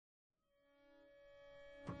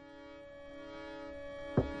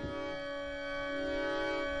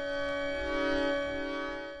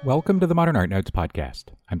Welcome to the Modern Art Notes podcast.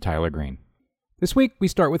 I'm Tyler Green. This week, we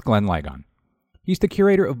start with Glenn Ligon. He's the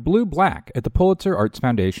curator of Blue Black at the Pulitzer Arts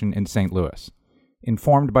Foundation in St. Louis.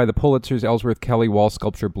 Informed by the Pulitzer's Ellsworth Kelly wall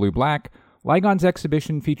sculpture Blue Black, Ligon's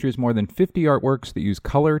exhibition features more than 50 artworks that use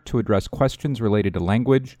color to address questions related to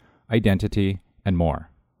language, identity, and more.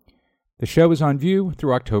 The show is on view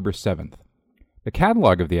through October 7th. The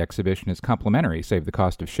catalog of the exhibition is complimentary, save the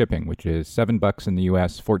cost of shipping, which is $7 in the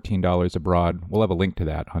U.S., $14 abroad. We'll have a link to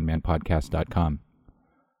that on manpodcast.com.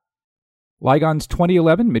 Ligon's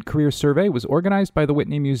 2011 mid-career survey was organized by the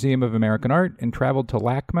Whitney Museum of American Art and traveled to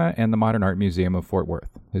LACMA and the Modern Art Museum of Fort Worth.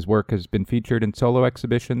 His work has been featured in solo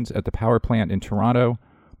exhibitions at the Power Plant in Toronto,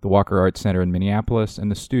 the Walker Art Center in Minneapolis, and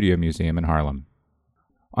the Studio Museum in Harlem.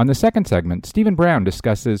 On the second segment, Stephen Brown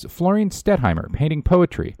discusses Florine Stettheimer, Painting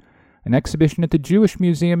Poetry, an exhibition at the Jewish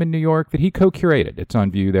Museum in New York that he co-curated. It's on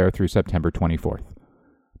view there through September 24th.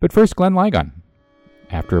 But first, Glenn Ligon,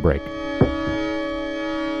 after a break.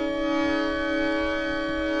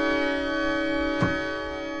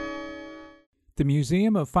 The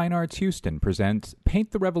Museum of Fine Arts Houston presents Paint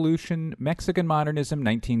the Revolution, Mexican Modernism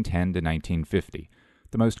 1910 to 1950,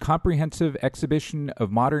 the most comprehensive exhibition of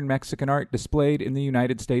modern Mexican art displayed in the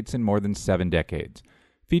United States in more than 7 decades.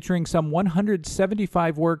 Featuring some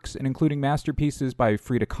 175 works and including masterpieces by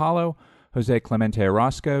Frida Kahlo, Jose Clemente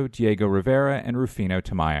Orozco, Diego Rivera, and Rufino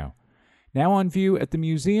Tamayo. Now on view at the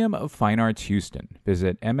Museum of Fine Arts Houston.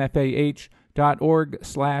 Visit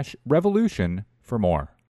mfah.org/revolution for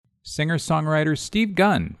more. Singer-songwriter Steve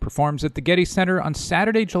Gunn performs at the Getty Center on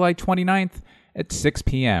Saturday, July 29th at 6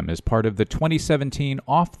 p.m. as part of the 2017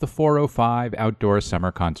 Off the 405 Outdoor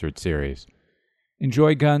Summer Concert Series.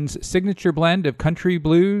 Enjoy Gunn's signature blend of country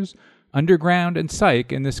blues, underground, and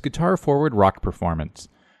psych in this guitar-forward rock performance.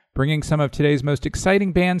 Bringing some of today's most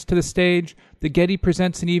exciting bands to the stage, the Getty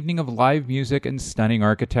presents an evening of live music and stunning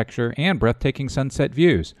architecture and breathtaking sunset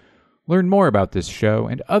views. Learn more about this show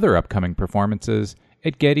and other upcoming performances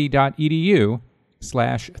at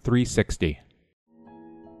getty.edu/360.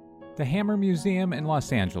 The Hammer Museum in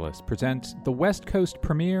Los Angeles presents the West Coast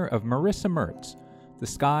premiere of Marissa Mertz, The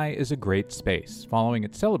Sky is a Great Space, following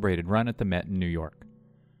its celebrated run at the Met in New York.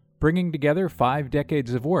 Bringing together 5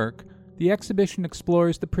 decades of work, the exhibition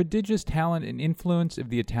explores the prodigious talent and influence of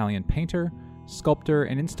the Italian painter, sculptor,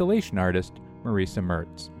 and installation artist Marissa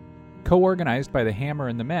Mertz. Co-organized by the Hammer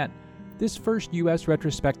and the Met, this first U.S.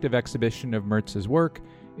 retrospective exhibition of Mertz's work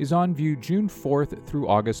is on view June 4th through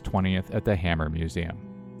August 20th at the Hammer Museum.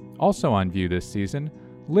 Also on view this season,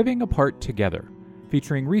 Living Apart Together,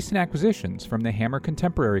 featuring recent acquisitions from the Hammer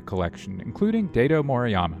Contemporary Collection, including Dado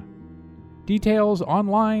Moriyama. Details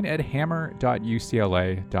online at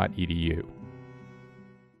hammer.ucla.edu.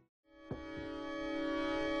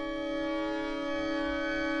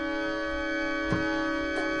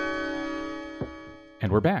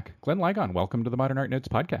 And we're back. Glenn Ligon, welcome to the Modern Art Notes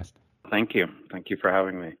podcast. Thank you. Thank you for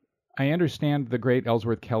having me. I understand the great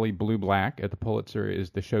Ellsworth Kelly Blue Black at the Pulitzer is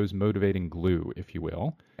the show's motivating glue, if you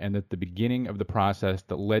will, and at the beginning of the process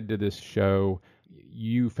that led to this show,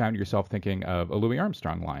 you found yourself thinking of a Louis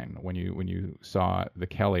Armstrong line when you saw the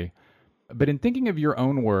Kelly. But in thinking of your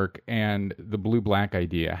own work and the Blue Black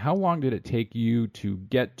idea, how long did it take you to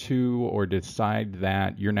get to or decide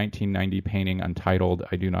that your 1990 painting Untitled,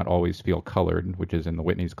 I Do Not Always Feel Colored, which is in the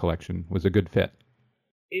Whitney's collection, was a good fit?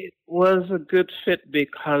 It was a good fit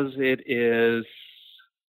because it is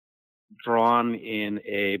drawn in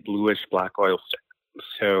a bluish black oil stick.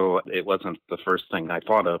 So it wasn't the first thing I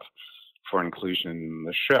thought of for inclusion in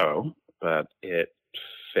the show, but it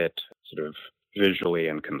fit sort of visually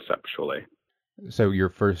and conceptually. So your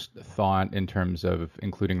first thought in terms of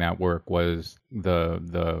including that work was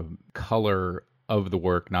the color of the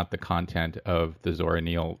work, not the content of the Zora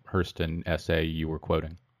Neale Hurston essay you were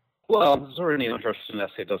quoting? Well, Zora Neale Hurston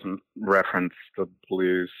essay doesn't reference the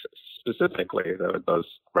blues specifically, though it does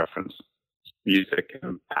reference music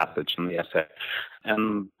and passage in the essay.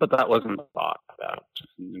 But that wasn't a thought about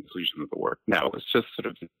inclusion of the work. No, it was just sort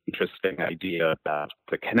of an interesting idea about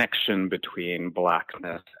the connection between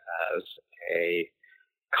blackness as a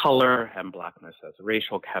color and blackness as a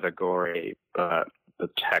racial category, but the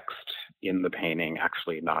text in the painting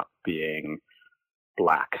actually not being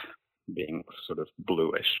black, being sort of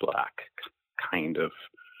bluish black, kind of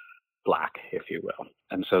black, if you will.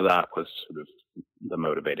 And so that was sort of the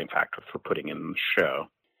motivating factor for putting in the show.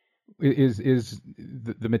 Is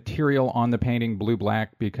the material on the painting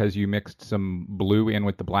blue-black because you mixed some blue in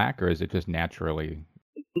with the black, or is it just naturally?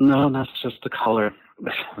 No, that's just the color.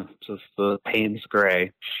 Just the Payne's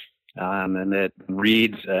gray. And it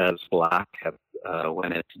reads as black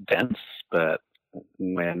when it's dense, but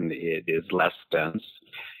when it is less dense,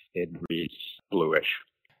 it reads bluish.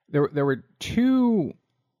 There were two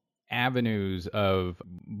avenues of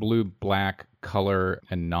blue-black color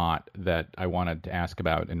and not that I wanted to ask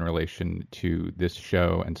about in relation to this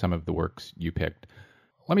show and some of the works you picked.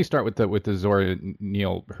 Let me start with the Zora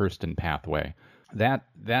Neale Hurston pathway. That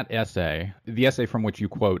essay, the essay from which you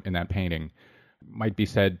quote in that painting, might be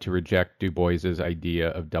said to reject Du Bois's idea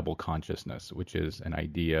of double consciousness, which is an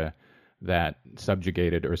idea that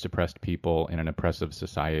subjugated or suppressed people in an oppressive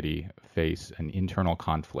society face an internal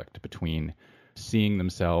conflict between seeing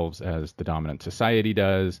themselves as the dominant society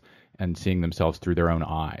does and seeing themselves through their own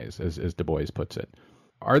eyes, as Du Bois puts it.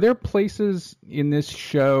 Are there places in this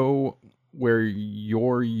show where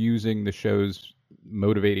you're using the show's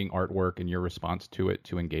motivating artwork and your response to it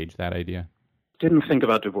to engage that idea? Didn't think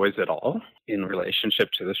about Du Bois at all in relationship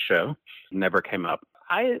to the show. Never came up.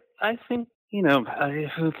 I think,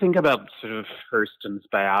 I think about sort of Hurston's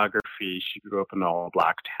biography. She grew up in an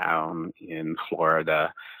all-black town in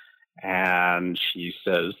Florida, and she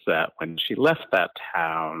says that when she left that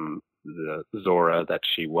town, the Zora that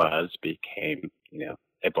she was became,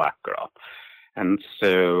 a black girl. And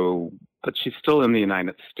so, but she's still in the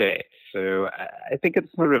United States. So I think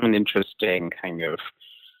it's sort of an interesting kind of,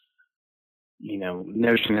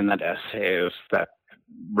 notion in that essay is that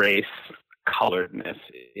race coloredness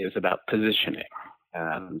is about positioning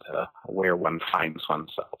and where one finds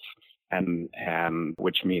oneself. And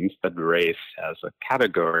which means that race as a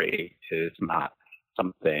category is not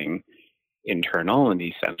something internal and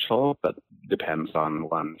essential, but depends on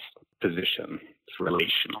one's position. It's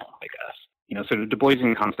relational, I guess. So the Du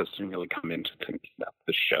Boisian concepts didn't really come into thinking about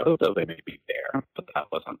the show, though they may be there, but that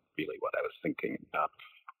wasn't really what I was thinking about.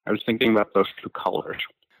 I was thinking about those two colors.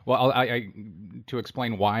 Well, I to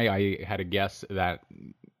explain why I had a guess that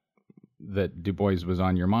Du Bois was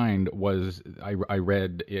on your mind was I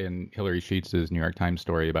read in Hillary Sheets's New York Times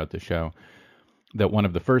story about the show that one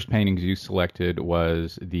of the first paintings you selected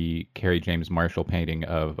was the Kerry James Marshall painting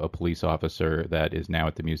of a police officer that is now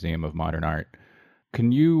at the Museum of Modern Art.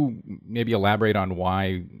 Can you maybe elaborate on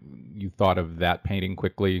why you thought of that painting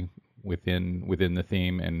quickly within the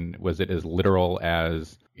theme, and was it as literal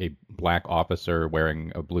as a black officer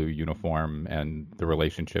wearing a blue uniform and the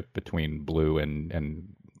relationship between blue and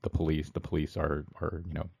the police? The police are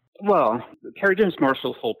Well, Kerry James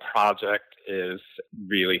Marshall's whole project is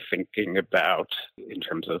really thinking about, in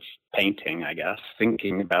terms of painting, I guess,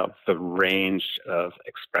 thinking about the range of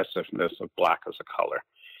expressiveness of black as a color.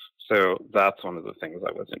 So that's one of the things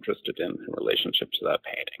I was interested in relationship to that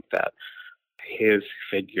painting, that his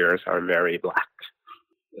figures are very black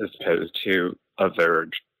as opposed to other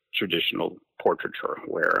traditional portraiture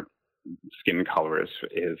where skin color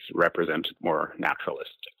is represented more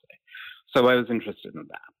naturalistically. So I was interested in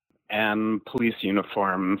that. And police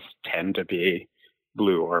uniforms tend to be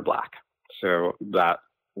blue or black. So that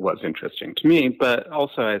was interesting to me. But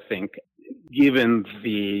also I think given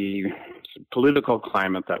the political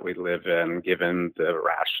climate that we live in, given the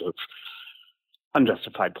rash of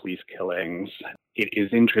unjustified police killings, it is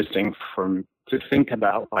interesting to think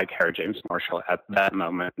about why Kerry James Marshall at that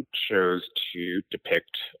moment chose to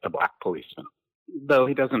depict a black policeman, though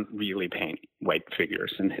he doesn't really paint white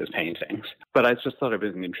figures in his paintings. But I just thought it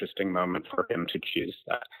was an interesting moment for him to choose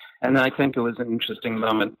that. And I think it was an interesting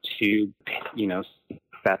moment to,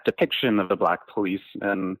 that depiction of the black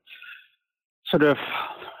policeman sort of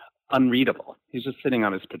unreadable. He's just sitting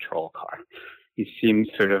on his patrol car. He seemed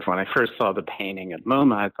sort of, when I first saw the painting at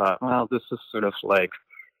MoMA, I thought, well, this is sort of like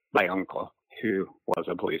my uncle, who was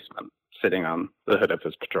a policeman, sitting on the hood of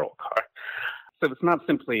his patrol car. So it's not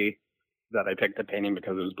simply that I picked the painting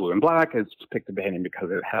because it was blue and black. I just picked the painting because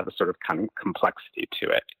it had a sort of complexity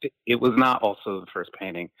to it. It was not also the first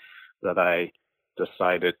painting that I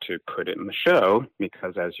decided to put in the show,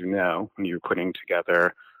 because as you know, when you're putting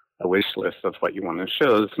together a wish list of what you want to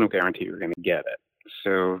show, there's no guarantee you're going to get it.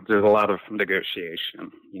 So there's a lot of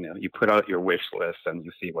negotiation. You put out your wish list and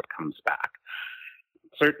you see what comes back.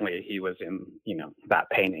 Certainly he was in, that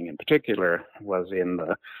painting in particular was in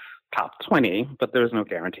the top 20, but there was no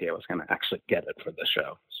guarantee I was going to actually get it for the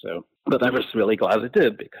show. So, but I was really glad it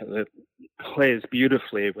did, because it plays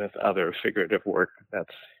beautifully with other figurative work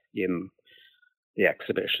that's in the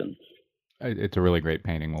exhibition. It's a really great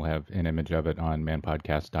painting. We'll have an image of it on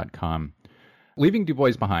manpodcast.com. Leaving Du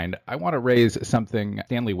Bois behind, I want to raise something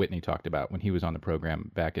Stanley Whitney talked about when he was on the program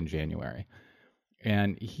back in January.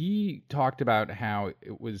 And he talked about how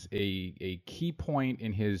it was a key point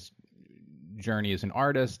in his journey as an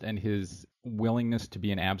artist and his willingness to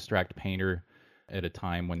be an abstract painter at a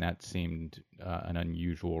time when that seemed an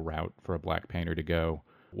unusual route for a black painter to go,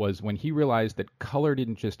 was when he realized that color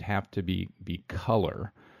didn't just have to be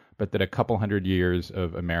color, but that a couple hundred years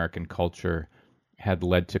of American culture had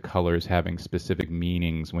led to colors having specific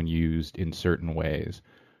meanings when used in certain ways.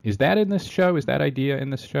 Is that in this show? Is that idea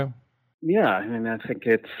in this show? Yeah, I mean, I think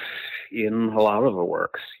it's in a lot of the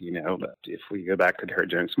works, but if we go back to Terry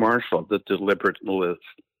Jones Marshall, the deliberateness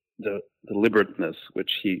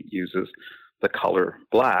which he uses the color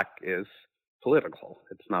black is political.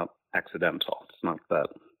 It's not accidental. It's not that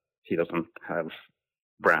he doesn't have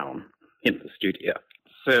brown in the studio.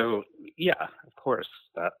 So, yeah, of course,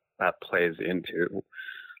 that plays into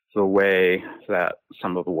the way that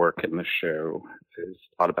some of the work in the show is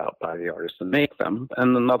thought about by the artists that make them.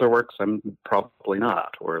 And in other works, I'm probably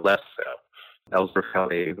not, or less so. Ellsworth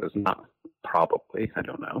Kelly was not, probably, I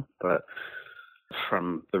don't know. But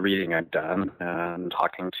from the reading I've done and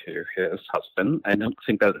talking to his husband, I don't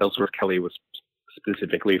think that Ellsworth Kelly was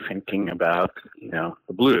specifically thinking about,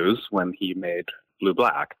 the blues when he made Blue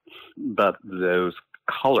Black. But those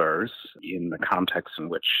colors, in the context in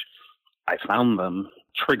which I found them,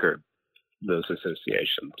 triggered those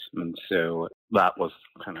associations. And so that was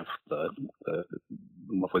kind of the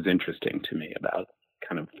what was interesting to me about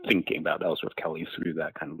kind of thinking about Ellsworth Kelly through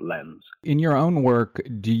that kind of lens. In your own work,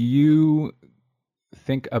 do you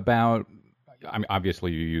think about, I mean,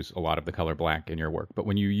 obviously you use a lot of the color black in your work, but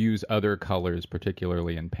when you use other colors,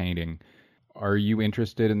 particularly in painting, are you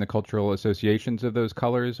interested in the cultural associations of those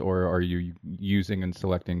colors, or are you using and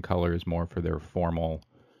selecting colors more for their formal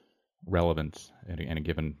relevance in a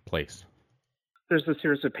given place? There's a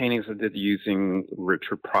series of paintings I did using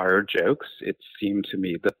Richard Pryor jokes. It seemed to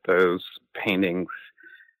me that those paintings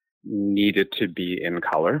needed to be in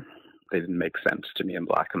color. They didn't make sense to me in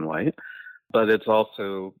black and white. But it's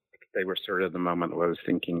also, they were sort of the moment where I was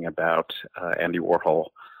thinking about Andy Warhol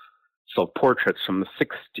self-portraits from the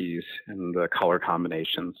 60s and the color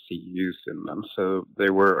combinations he used in them. So they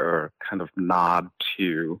were a kind of nod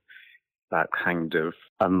to that kind of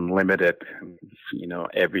unlimited,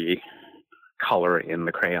 every color in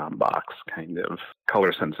the crayon box kind of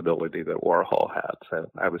color sensibility that Warhol had.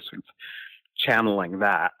 So I was sort of channeling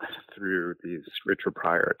that through these Richard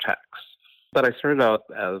Pryor texts. But I started out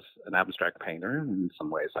as an abstract painter. In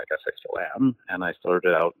some ways, I guess I still am. And I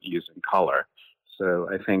started out using color. So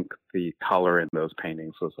I think the color in those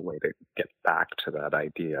paintings was a way to get back to that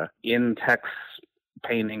idea. In text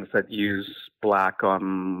paintings that use black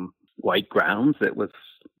on white grounds, it was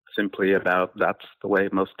simply about that's the way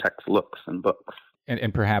most text looks in books.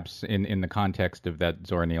 And perhaps in the context of that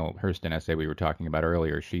Zora Neale Hurston essay we were talking about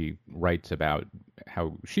earlier, she writes about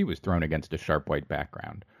how she was thrown against a sharp white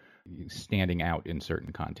background, standing out in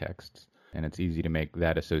certain contexts. And it's easy to make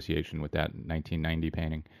that association with that 1990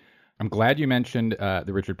 painting. I'm glad you mentioned the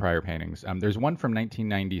Richard Pryor paintings. There's one from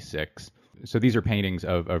 1996. So these are paintings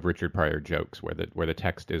of Richard Pryor jokes where the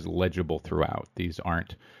text is legible throughout. These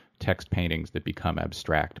aren't text paintings that become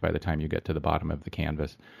abstract by the time you get to the bottom of the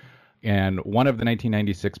canvas. And one of the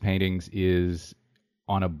 1996 paintings is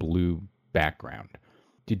on a blue background.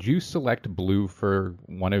 Did you select blue for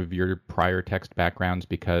one of your prior text backgrounds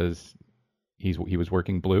because he was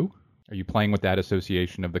working blue? Are you playing with that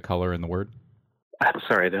association of the color and the word? I'm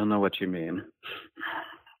sorry, I don't know what you mean.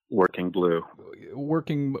 Working blue.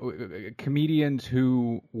 Comedians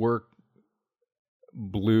who work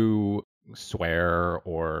blue swear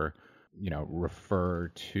or, refer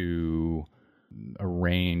to a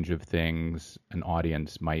range of things an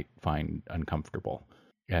audience might find uncomfortable.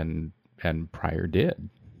 And Pryor did.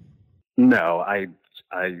 No, I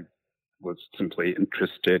was simply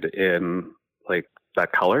interested in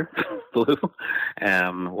that color, blue,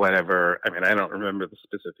 and whatever. I mean, I don't remember the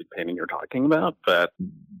specific painting you're talking about, but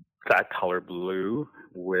that color blue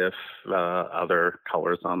with other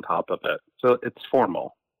colors on top of it. So it's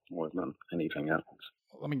formal more than anything else.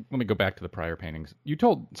 Let me go back to the Pryor paintings. You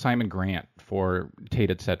told Simon Grant for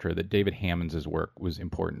Tate, etc., that David Hammond's work was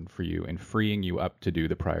important for you in freeing you up to do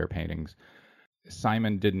the Pryor paintings.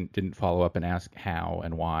 Simon didn't follow up and ask how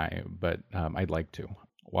and why, but I'd like to.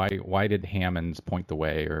 Why did Hammond's point the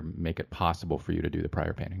way or make it possible for you to do the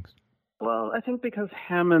Pryor paintings? Well, I think because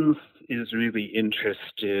Hammond's is really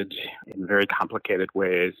interested in very complicated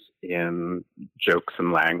ways in jokes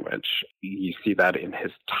and language. You see that in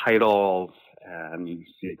his titles, and you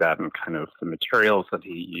see that in kind of the materials that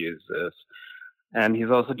he uses. And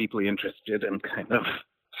he's also deeply interested in kind of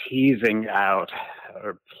teasing out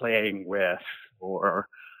or playing with or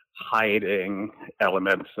hiding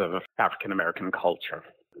elements of African-American culture.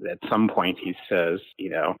 At some point he says,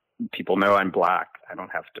 people know I'm black. I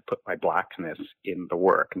don't have to put my blackness in the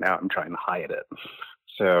work. Now I'm trying to hide it.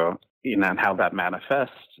 So, and how that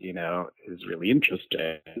manifests, is really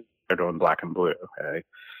interesting. They're doing black and blue. Okay?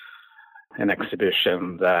 an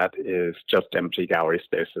exhibition that is just empty gallery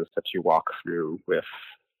spaces that you walk through with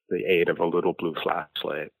the aid of a little blue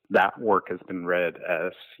flashlight. That work has been read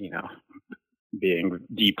as, being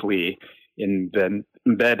deeply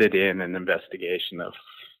embedded in an investigation of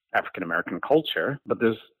African American culture, but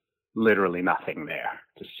there's literally nothing there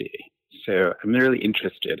to see. So I'm really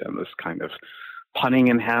interested in this kind of punning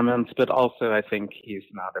in Hammonds, but also I think he's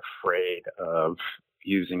not afraid of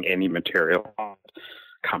using any material that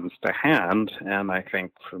comes to hand. And I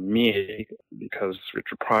think for me, because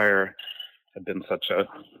Richard Pryor had been such a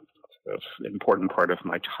sort of important part of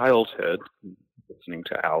my childhood, listening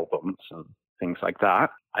to albums and things like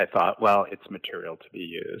that, I thought, well, it's material to be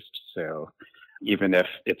used. So even if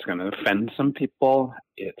it's going to offend some people,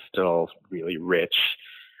 it's still really rich,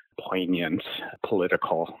 poignant,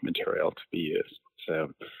 political material to be used. So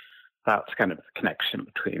that's kind of the connection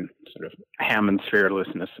between sort of Hammond's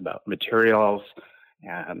fearlessness about materials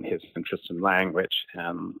and his interest in language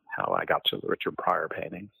and how I got to the Richard Pryor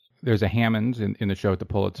paintings. There's a Hammond's in the show at the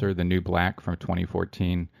Pulitzer, The New Black from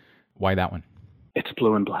 2014. Why that one? It's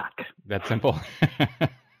blue and black. That simple?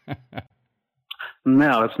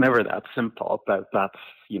 No, it's never that simple, but that's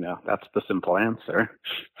the simple answer.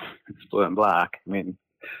 It's blue and black. I mean,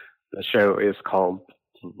 the show is called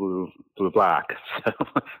Blue Black, so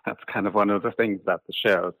that's kind of one of the things about the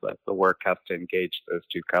show, is that the work has to engage those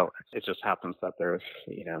two colors. It just happens that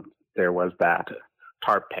there was that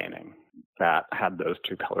tarp painting that had those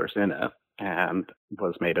two colors in it and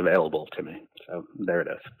was made available to me. So there it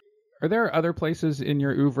is. Are there other places in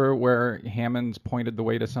your oeuvre where Hammonds pointed the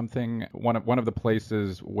way to something? One of the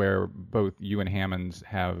places where both you and Hammonds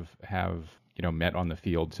have met on the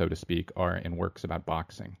field, so to speak, are in works about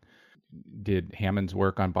boxing. Did Hammond's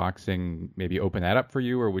work on boxing maybe open that up for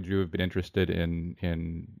you, or would you have been interested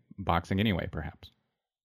in boxing anyway, perhaps?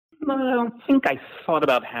 No, I don't think I thought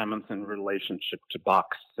about Hammond's in relationship to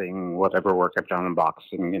boxing, whatever work I've done in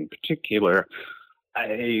boxing in particular.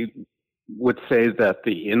 I would say that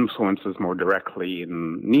the influence is more directly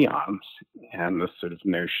in neons and the sort of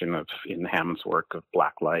notion of, in Hammond's work, of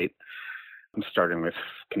black light, starting with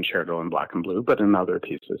Concerto in Black and Blue, but in other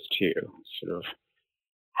pieces too, sort of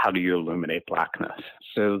how do you illuminate blackness?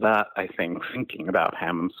 So that, I think, thinking about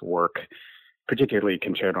Hammond's work, particularly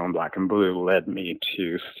Concerto in Black and Blue, led me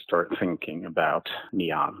to start thinking about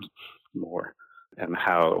neon more and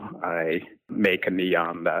how I make a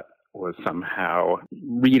neon that was somehow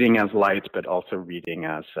reading as light, but also reading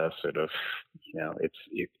as a sort of,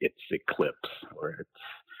 it's eclipse or it's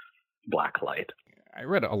black light. I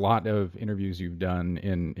read a lot of interviews you've done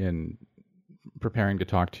in preparing to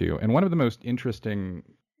talk to you, and one of the most interesting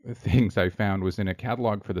things I found was in a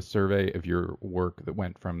catalog for the survey of your work that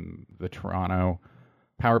went from the Toronto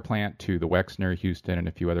power plant to the Wexner, Houston, and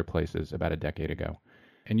a few other places about a decade ago.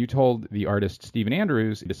 And you told the artist Stephen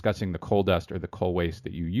Andrews, discussing the coal dust or the coal waste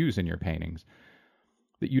that you use in your paintings,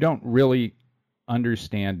 that you don't really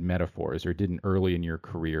understand metaphors, or didn't early in your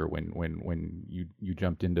career when you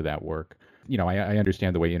jumped into that work. I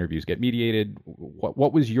understand the way interviews get mediated.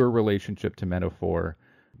 What was your relationship to metaphor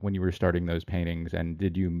when you were starting those paintings? And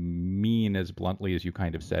did you mean as bluntly as you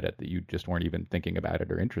kind of said it that you just weren't even thinking about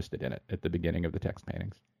it or interested in it at the beginning of the text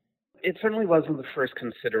paintings? It certainly wasn't the first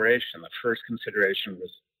consideration. The first consideration was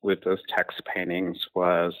with those text paintings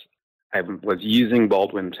was I was using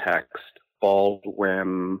Baldwin text.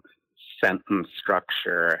 Baldwin sentence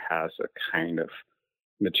structure has a kind of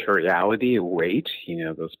materiality, a weight,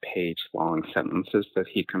 those page-long sentences that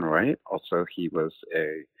he can write. Also, he was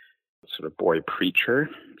a sort of boy preacher,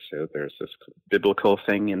 so there's this biblical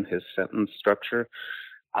thing in his sentence structure.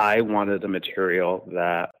 I wanted a material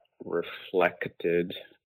that reflected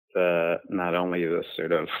not only the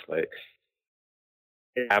sort of like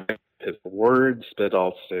his words, but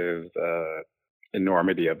also the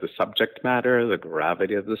enormity of the subject matter, the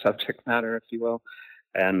gravity of the subject matter, if you will.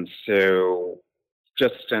 And so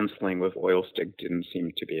just stenciling with oil stick didn't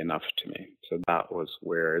seem to be enough to me. So that was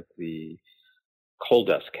where the coal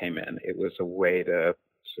dust came in. It was a way to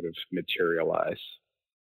sort of materialize,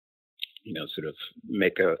 sort of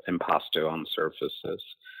make an impasto on surfaces.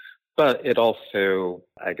 But it also,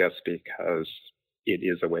 I guess, because it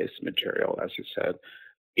is a waste material, as you said,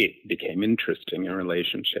 it became interesting in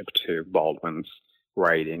relationship to Baldwin's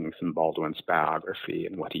writings and Baldwin's biography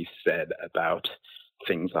and what he said about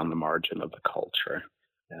things on the margin of the culture,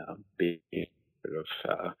 being sort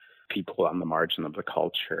of people on the margin of the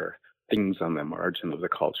culture, things on the margin of the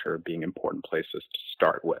culture being important places to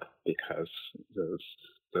start with, because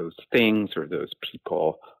those things or those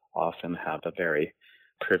people often have a very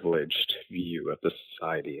privileged view of the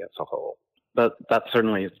society as a whole. But that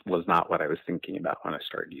certainly was not what I was thinking about when I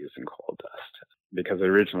started using coal dust, because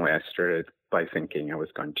originally I started by thinking I was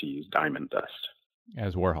going to use diamond dust.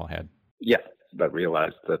 As Warhol had. Yeah, but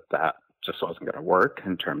realized that that just wasn't going to work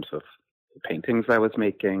in terms of the paintings I was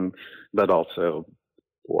making, but also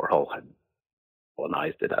Warhol had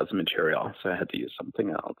colonized it as a material, so I had to use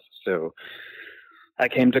something else. So I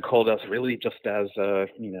came to coal dust really just as a,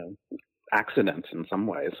 accident in some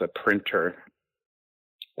ways. A printer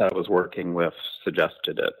that I was working with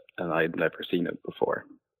suggested it, and I'd never seen it before.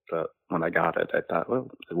 But when I got it, I thought, well,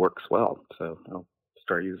 it works well, so I'll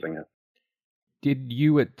start using it. Did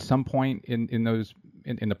you at some point in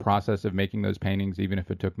the process of making those paintings, even if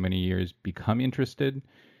it took many years, become interested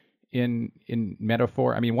in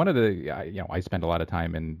metaphor? I mean, one of the I spent a lot of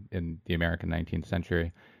time in the American 19th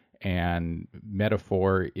century, and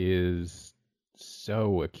metaphor is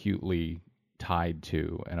so acutely tied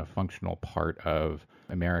to and a functional part of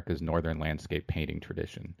America's northern landscape painting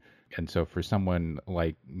tradition. And so for someone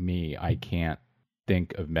like me, I can't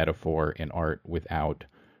think of metaphor in art without,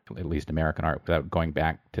 at least American art, without going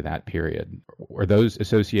back to that period. Were those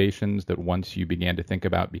associations that once you began to think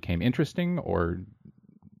about became interesting, or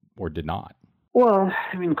did not? Well,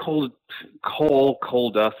 I mean, coal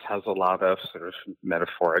dust has a lot of sort of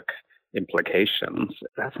metaphoric implications.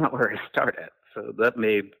 That's not where I started. So that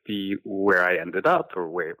may be where I ended up, or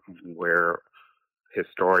where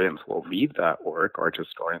historians will read that work, art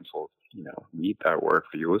historians will, read that work,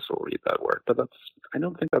 viewers will read that work. But I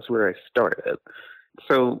don't think that's where I started.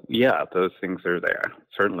 So yeah, those things are there.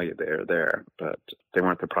 Certainly they're there, but they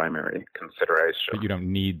weren't the primary consideration. But you don't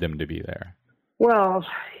need them to be there. Well,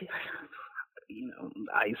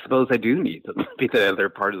 I suppose I do need them to be there. They're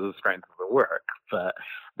part of the strength of the work, but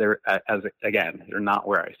they're not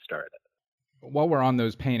where I started. While we're on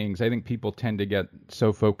those paintings, I think people tend to get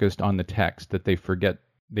so focused on the text that they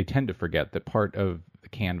tend to forget that part of the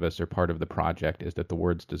canvas or part of the project is that the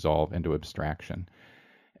words dissolve into abstraction.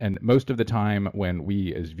 And most of the time when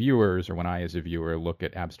we as viewers, or when I as a viewer look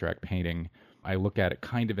at abstract painting, I look at it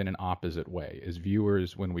kind of in an opposite way. As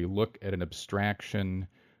viewers, when we look at an abstraction,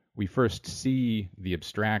 we first see the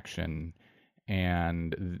abstraction,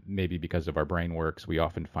 and maybe because of our brain works, we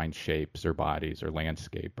often find shapes or bodies or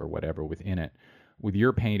landscape or whatever within it. With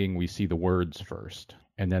your painting, we see the words first,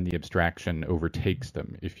 and then the abstraction overtakes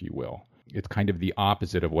them, if you will. It's kind of the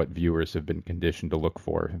opposite of what viewers have been conditioned to look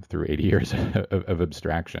for through 80 years of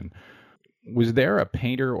abstraction. Was there a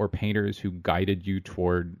painter or painters who guided you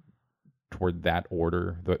toward that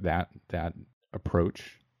order, that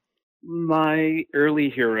approach? My early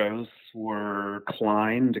heroes were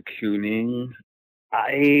Klein, de Kooning.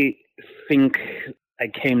 I think I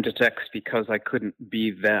came to text because I couldn't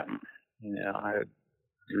be them. There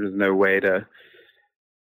was no way to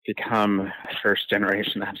become a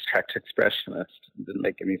first-generation abstract expressionist. It didn't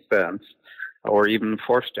make any sense. Or even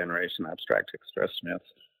fourth-generation abstract expressionist.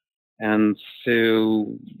 And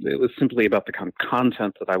so it was simply about the kind of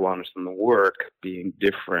content that I wanted in the work being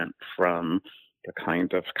different from the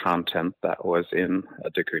kind of content that was in a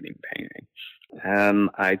de Kooning painting. And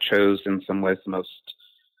I chose in some ways the most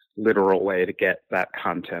literal way to get that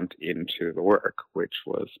content into the work, which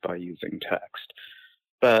was by using text.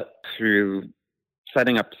 But through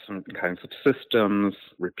setting up some kinds of systems,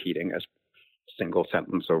 repeating a single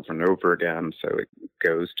sentence over and over again so it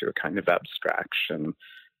goes to a kind of abstraction,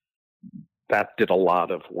 that did a lot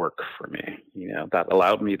of work for me. That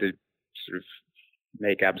allowed me to sort of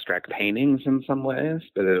make abstract paintings in some ways,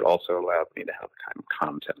 but it also allowed me to have the kind of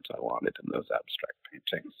content I wanted in those abstract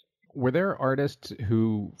paintings. Were there artists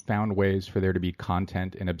who found ways for there to be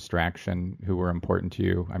content in abstraction who were important to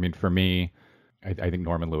you? I mean, for me, I think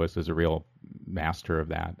Norman Lewis is a real master of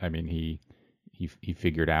that. I mean, he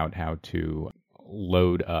figured out how to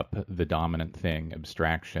load up the dominant thing,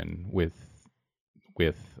 abstraction, with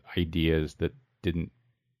ideas that didn't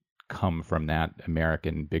come from that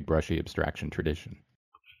American big brushy abstraction tradition.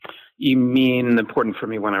 You mean important for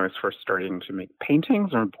me when I was first starting to make paintings,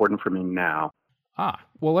 or important for me now?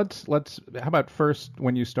 Well, let's. How about first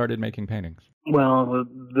when you started making paintings? Well,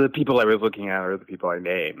 the people I was looking at are the people I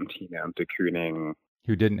named, de Kooning.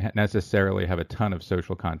 Who didn't necessarily have a ton of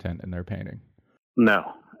social content in their painting.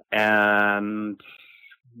 No. And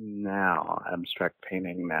now, abstract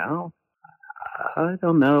painting now? I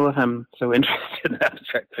don't know if I'm so interested in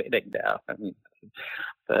abstract painting now. I mean,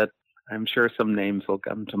 but I'm sure some names will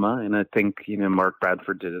come to mind. I think, Mark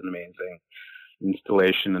Bradford did an amazing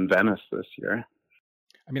installation in Venice this year.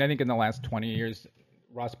 I mean, I think in the last 20 years,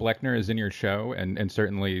 Ross Bleckner is in your show, and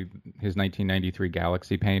certainly his 1993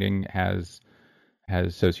 Galaxy painting has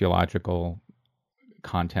sociological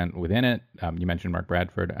content within it. You mentioned Mark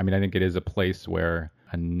Bradford. I mean, I think it is a place where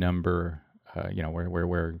a number,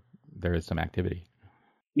 where there is some activity.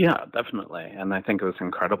 Yeah, definitely. And I think it was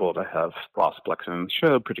incredible to have Ross Bleckton in the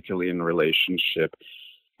show, particularly in relationship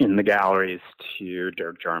in the galleries to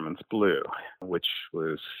Derek Jarman's Blue, which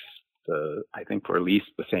was I think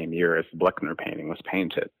released the same year as the Bleckner painting was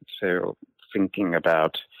painted. So thinking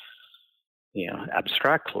about,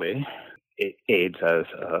 abstractly, it aids as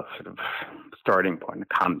a sort of starting point,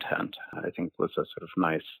 content, I think was a sort of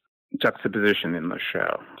nice juxtaposition in the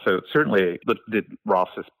show. So certainly, did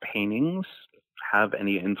Ross's paintings have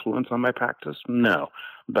any influence on my practice? No,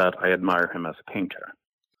 but I admire him as a painter.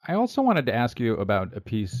 I also wanted to ask you about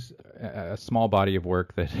a small body of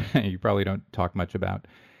work that you probably don't talk much about.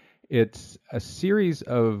 It's a series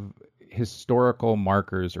of historical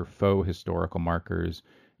markers or faux historical markers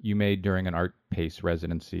you made during an art pace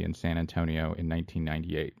residency in San Antonio in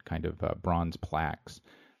 1998, kind of bronze plaques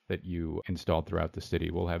that you installed throughout the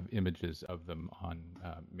city. We'll have images of them on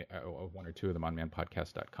one or two of them on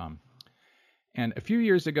manpodcast.com. And a few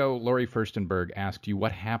years ago, Laurie Furstenberg asked you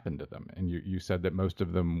what happened to them. And you said that most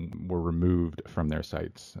of them were removed from their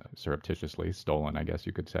sites, surreptitiously, stolen, I guess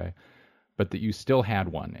you could say, but that you still had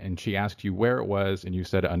one. And she asked you where it was, and you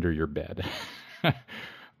said under your bed,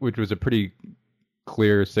 which was a pretty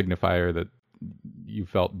clear signifier that you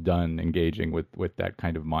felt done engaging with that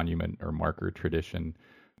kind of monument or marker tradition.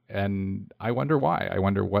 And I wonder why. I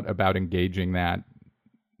wonder what about engaging that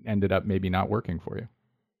ended up maybe not working for you.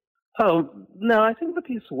 Oh, no, I think the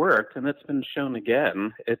piece worked, and it's been shown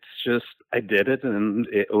again. It's just, I did it, and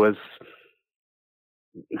it was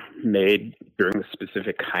made during a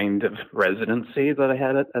specific kind of residency that I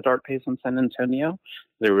had at Art Pace in San Antonio.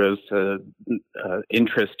 There was an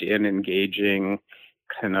interest in engaging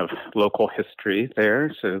kind of local history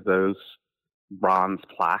there, so those bronze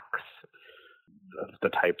plaques of the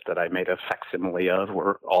type that I made a facsimile of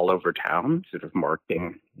were all over town, sort of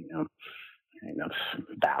marking, kind of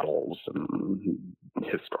battles and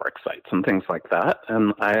historic sites and things like that.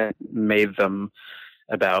 And I made them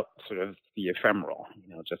about sort of the ephemeral,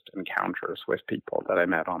 just encounters with people that I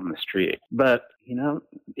met on the street. But,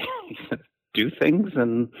 do things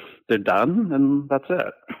and they're done and that's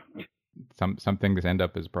it. Some things end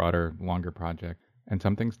up as broader, longer projects and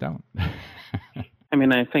some things don't. I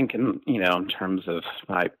mean, I think in terms of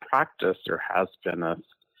my practice, there has been a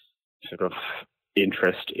sort of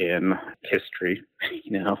interest in history,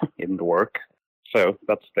 in the work. So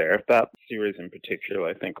that's there. That series in particular,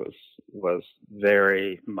 I think, was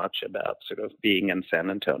very much about sort of being in San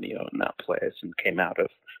Antonio in that place and came out of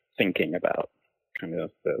thinking about kind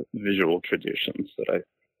of the visual traditions that I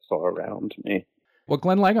saw around me. Well,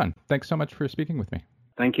 Glenn Ligon, thanks so much for speaking with me.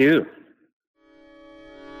 Thank you.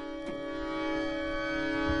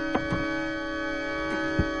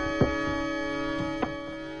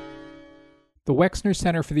 The Wexner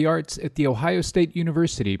Center for the Arts at The Ohio State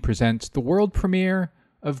University presents the world premiere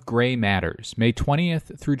of Gray Matters, May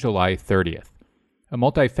 20th through July 30th. A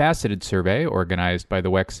multifaceted survey organized by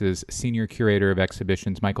the Wex's Senior Curator of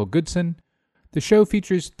Exhibitions, Michael Goodson. The show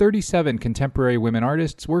features 37 contemporary women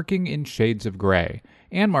artists working in shades of gray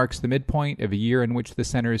and marks the midpoint of a year in which the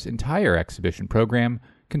Center's entire exhibition program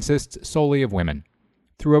consists solely of women.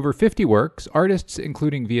 Through over 50 works, artists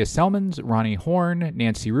including Via Selmans, Ronnie Horn,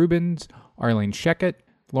 Nancy Rubens, Arlene Sheckett,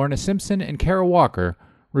 Lorna Simpson, and Kara Walker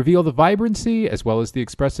reveal the vibrancy as well as the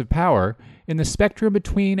expressive power in the spectrum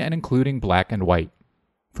between and including black and white.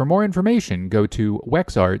 For more information, go to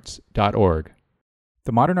wexarts.org.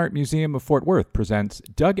 The Modern Art Museum of Fort Worth presents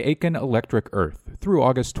Doug Aiken Electric Earth through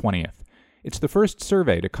August 20th. It's the first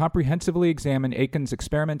survey to comprehensively examine Aiken's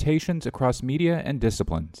experimentations across media and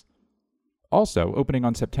disciplines. Also, opening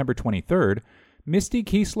on September 23rd, Misty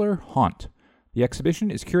Kiesler Haunt. The exhibition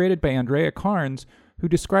is curated by Andrea Carnes, who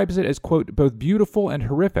describes it as, quote, both beautiful and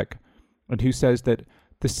horrific, and who says that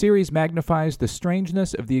the series magnifies the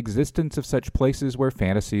strangeness of the existence of such places where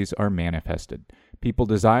fantasies are manifested. People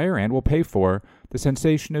desire and will pay for the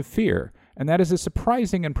sensation of fear, and that is a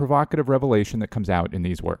surprising and provocative revelation that comes out in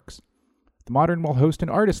these works. The Modern will host an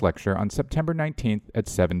artist lecture on September 19th at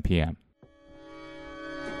 7 p.m.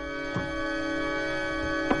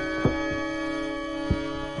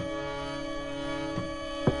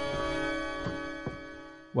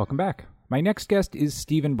 Welcome back. My next guest is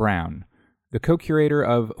Stephen Brown, the co-curator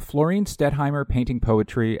of Florine Stettheimer Painting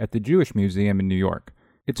Poetry at the Jewish Museum in New York.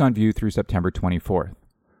 It's on view through September 24th.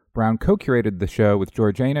 Brown co-curated the show with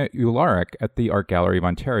Georgiana Ularek at the Art Gallery of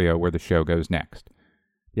Ontario, where the show goes next.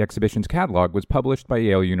 The exhibition's catalog was published by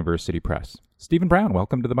Yale University Press. Stephen Brown,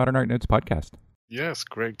 welcome to the Modern Art Notes podcast. Yes,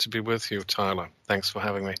 great to be with you, Tyler. Thanks for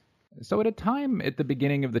having me. So at a time at the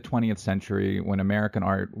beginning of the 20th century when American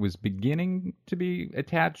art was beginning to be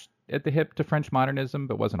attached at the hip to French modernism,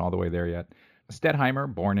 but wasn't all the way there yet, Stettheimer,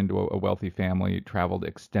 born into a wealthy family, traveled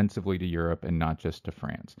extensively to Europe and not just to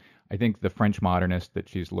France. I think the French modernists that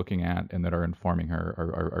she's looking at and that are informing her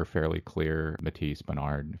are fairly clear: Matisse,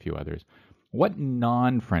 Bonnard, and a few others. What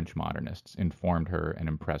non-French modernists informed her and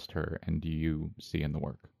impressed her, and do you see in the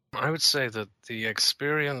work? I would say that the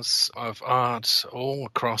experience of art all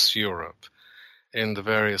across Europe in the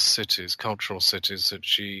various cities, cultural cities that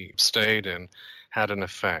she stayed in, had an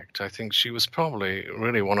effect. I think she was probably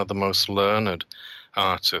really one of the most learned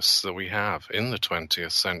artists that we have in the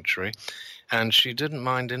 20th century, and she didn't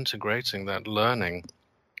mind integrating that learning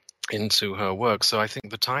into her work. So I think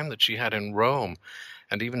the time that she had in Rome,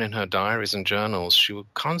 and even in her diaries and journals, she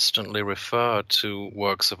would constantly refer to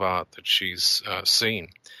works of art that she's seen,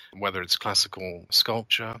 whether it's classical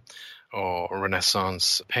sculpture or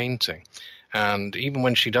Renaissance painting. And even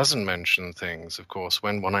when she doesn't mention things, of course,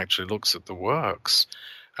 when one actually looks at the works,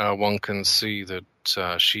 one can see that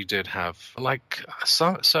she did have, like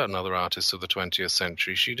certain other artists of the 20th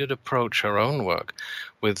century, she did approach her own work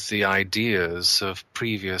with the ideas of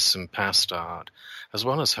previous and past art, as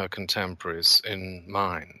well as her contemporaries in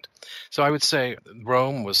mind. So I would say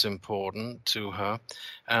Rome was important to her,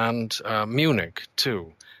 and Munich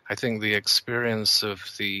too. I think the experience of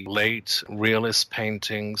the late realist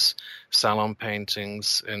paintings, salon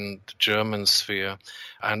paintings in the German sphere,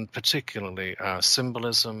 and particularly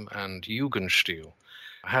symbolism and Jugendstil,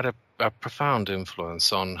 had a profound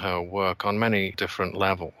influence on her work on many different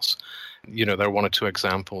levels. You know, there are one or two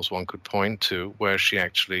examples one could point to where she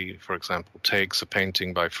actually, for example, takes a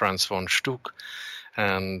painting by Franz von Stuck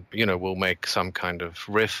and, you know, will make some kind of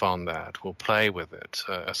riff on that, will play with it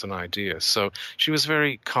as an idea. So she was a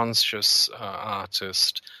very conscious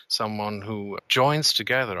artist, someone who joins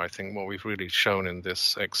together, I think what we've really shown in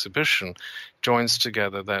this exhibition, joins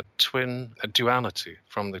together that twin duality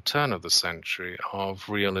from the turn of the century of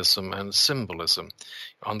realism and symbolism.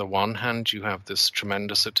 On the one hand, you have this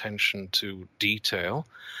tremendous attention to detail,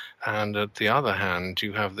 and at the other hand,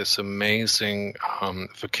 you have this amazing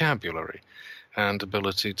vocabulary and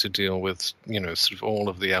ability to deal with, you know, sort of all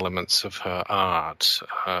of the elements of her art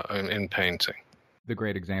in painting. The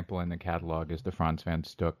great example in the catalog is the Franz van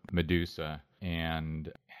Stuck Medusa, and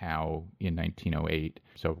how in 1908,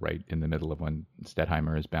 so right in the middle of when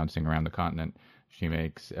Stettheimer is bouncing around the continent, she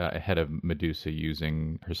makes a head of Medusa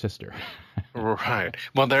using her sister. Right.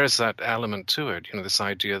 Well, there's that element to it, you know, this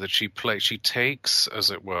idea that she takes,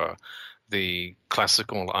 as it were, the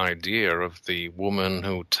classical idea of the woman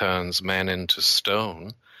who turns men into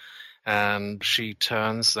stone, and she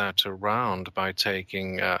turns that around by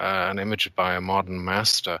taking an image by a modern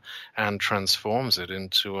master and transforms it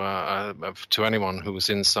into, to anyone who was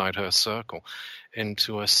inside her circle,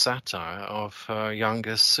 into a satire of her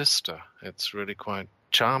youngest sister. It's really quite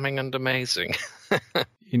charming and amazing.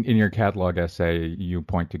 In your catalog essay, you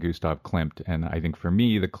point to Gustav Klimt, and I think for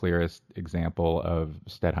me the clearest example of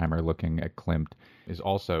Stettheimer looking at Klimt is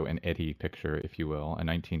also an Etty picture, if you will, a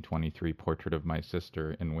 1923 portrait of my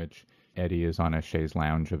sister in which Etty is on a chaise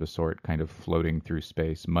lounge of a sort, kind of floating through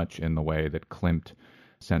space, much in the way that Klimt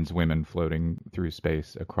sends women floating through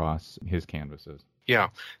space across his canvases. Yeah,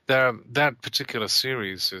 that particular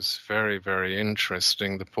series is very, very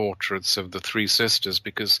interesting, the portraits of the three sisters,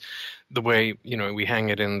 because the way, you know, we hang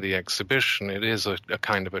it in the exhibition, it is a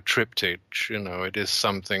kind of a triptych, you know, it is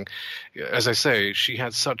something, as I say, she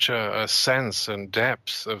had such a sense and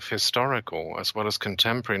depth of historical as well as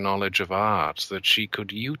contemporary knowledge of art that she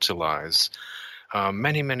could utilize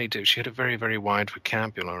she had a very, very wide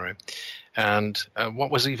vocabulary. And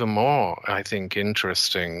what was even more, I think,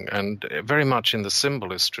 interesting, and very much in the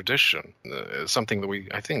symbolist tradition, something that we,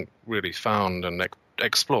 I think, really found and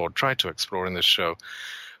tried to explore in this show,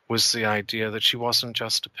 was the idea that she wasn't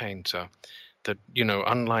just a painter. That, you know,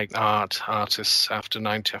 unlike artists after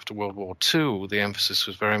World War II, the emphasis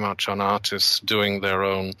was very much on artists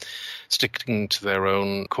sticking to their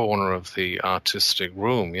own corner of the artistic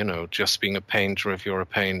room, you know, just being a painter if you're a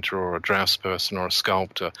painter, or a draftsperson or a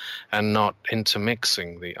sculptor, and not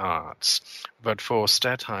intermixing the arts. But for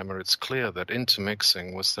Stettheimer, it's clear that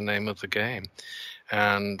intermixing was the name of the game.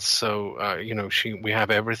 And so, you know, we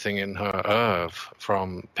have everything in her oeuvre,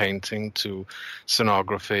 from painting to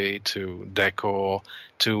scenography to decor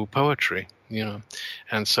to poetry, you know.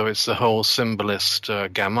 And so it's the whole symbolist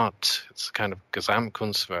gamut. It's a kind of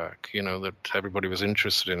Gesamtkunstwerk, you know, that everybody was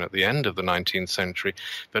interested in at the end of the 19th century,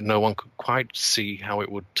 but no one could quite see how it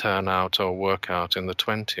would turn out or work out in the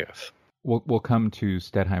 20th. We'll come to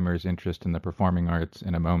Stettheimer's interest in the performing arts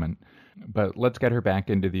in a moment. But let's get her back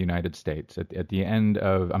into the United States. At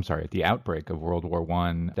the outbreak of World War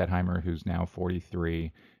I, Stettheimer, who's now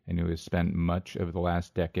 43 and who has spent much of the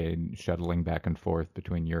last decade shuttling back and forth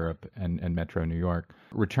between Europe and Metro New York,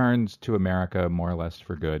 returns to America more or less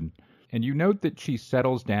for good. And you note that she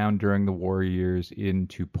settles down during the war years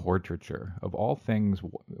into portraiture. Of all things,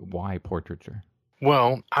 why portraiture?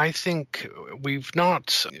 Well, I think we've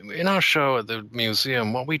not, in our show at the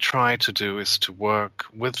museum, what we try to do is to work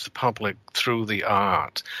with the public through the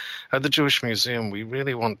art. At the Jewish Museum, we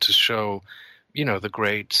really want to show, the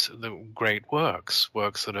great works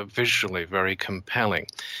that are visually very compelling.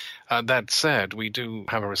 That said, we do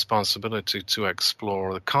have a responsibility to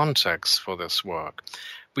explore the context for this work.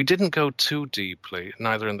 We didn't go too deeply,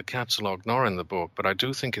 neither in the catalogue nor in the book, but I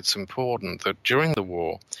do think it's important that during the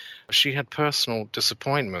war, she had personal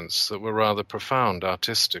disappointments that were rather profound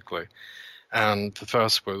artistically. And the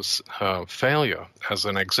first was her failure as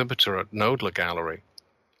an exhibitor at Knoedler Gallery,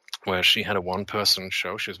 where she had a one-person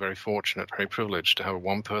show. She was very fortunate, very privileged to have a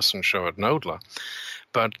one-person show at Knoedler,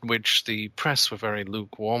 but which the press were very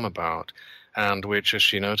lukewarm about, and which, as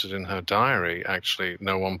she noted in her diary, actually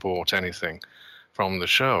no one bought anything from the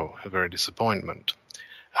show, a very disappointment.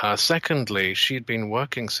 Secondly, she'd been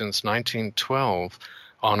working since 1912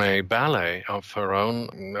 on a ballet of her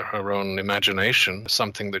own imagination,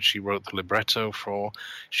 something that she wrote the libretto for,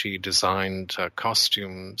 she designed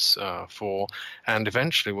costumes for, and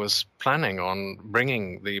eventually was planning on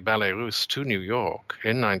bringing the Ballet Russe to New York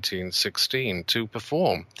in 1916 to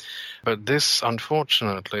perform. But this,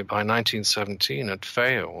 unfortunately, by 1917 had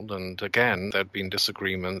failed, and again, there'd been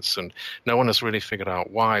disagreements, and no one has really figured out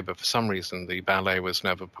why, but for some reason the ballet was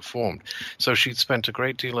never performed. So she'd spent a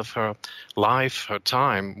great deal of her life, her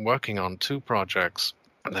time, working on two projects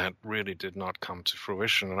that really did not come to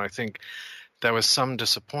fruition, and I think there was some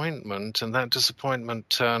disappointment, and that disappointment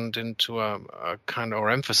turned into a kind of, or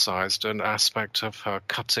emphasized an aspect of her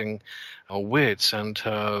cutting wit and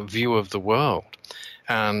her view of the world.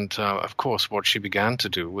 And, of course, what she began to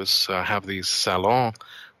do was have these salons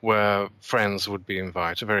where friends would be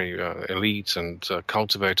invited, a very elite and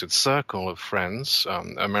cultivated circle of friends,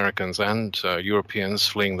 Americans and Europeans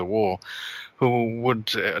fleeing the war, who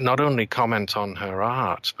would not only comment on her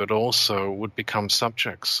art, but also would become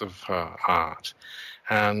subjects of her art.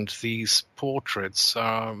 And these portraits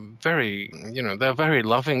are they're very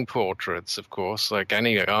loving portraits, of course. Like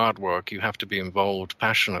any artwork, you have to be involved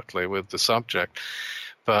passionately with the subject.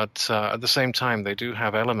 But at the same time, they do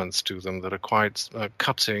have elements to them that are quite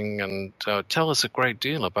cutting and tell us a great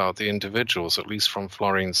deal about the individuals, at least from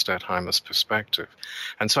Florine Stettheimer's perspective.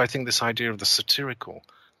 And so I think this idea of the satirical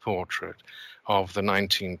portrait of the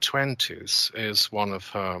 1920s is one of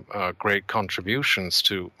her great contributions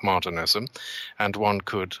to modernism, and one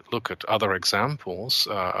could look at other examples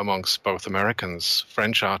amongst both Americans,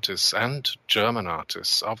 French artists, and German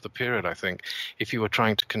artists of the period, I think, if you were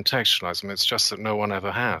trying to contextualize them. It's just that no one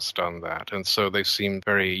ever has done that, and so they seem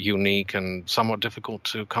very unique and somewhat difficult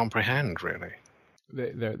to comprehend, really.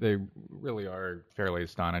 They really are fairly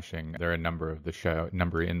astonishing. There are a number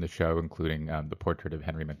in the show, including the portrait of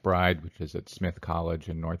Henry McBride, which is at Smith College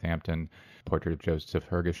in Northampton, portrait of Joseph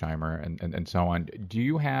Hergesheimer, and so on. Do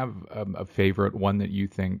you have a favorite, one that you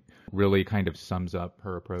think really kind of sums up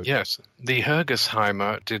her approach? Yes, the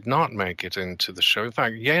Hergesheimer did not make it into the show. In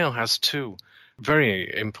fact, Yale has two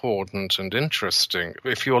very important and interesting,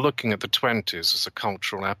 if you're looking at the 20s as a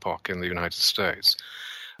cultural epoch in the United States.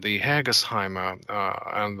 The Hergesheimer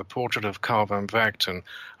and the portrait of Carl van Vechten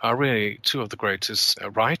are really two of the greatest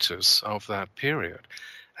writers of that period.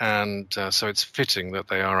 And so it's fitting that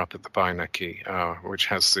they are up at the Beinecke, which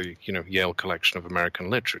has the Yale collection of American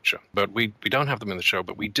literature. But we don't have them in the show,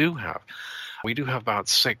 but we do have about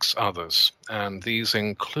 6 others. And these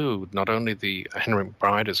include not only the Henry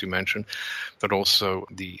McBride, as you mentioned, but also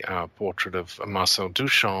the portrait of Marcel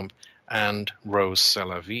Duchamp and Rose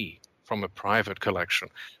Sélavy, from a private collection,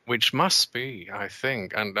 which must be, I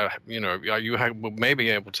think, and will maybe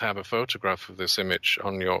able to have a photograph of this image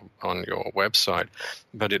on your website,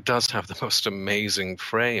 but it does have the most amazing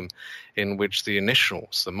frame in which the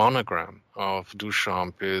initials, the monogram of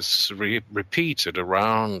Duchamp, is repeated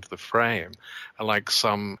around the frame, like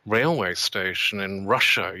some railway station in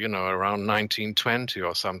Russia, around 1920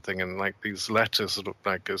 or something, and like these letters look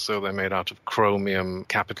like as though they're made out of chromium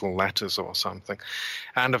capital letters or something.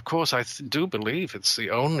 And of course, I do believe it's the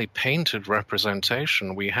only painted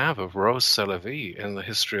representation we have of Rose Sélavy in the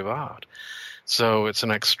history of art. So it's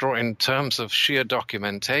in terms of sheer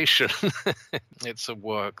documentation, it's a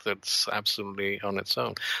work that's absolutely on its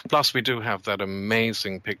own. Plus, we do have that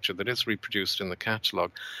amazing picture that is reproduced in the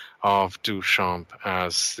catalogue of Duchamp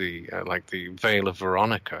as the like the Veil of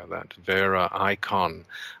Veronica, that Vera icon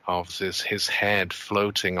of his head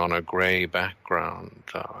floating on a grey background.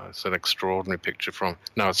 It's an extraordinary picture from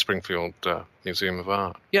now at Springfield Museum of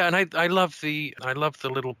Art. Yeah, and I love the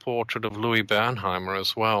little portrait of Louis Bernheimer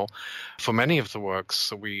as well. For many of the works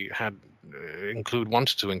that we had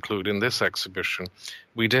wanted to include in this exhibition,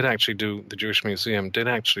 we did actually the Jewish Museum did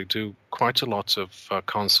actually do quite a lot of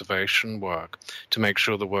conservation work to make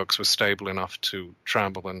sure the works were stable enough to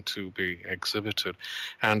travel and to be exhibited.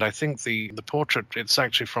 And I think the portrait, it's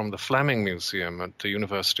actually from the Fleming Museum at the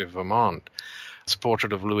University of Vermont. It's a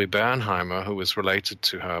portrait of Louis Bernheimer, who was related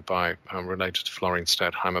to Florine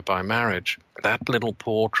Stettheimer by marriage. That little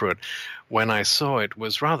portrait, when I saw it,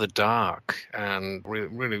 was rather dark, and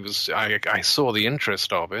really was. I saw the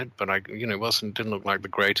interest of it, but it didn't look like the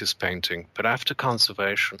greatest painting. But after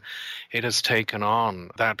conservation, it has taken on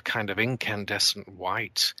that kind of incandescent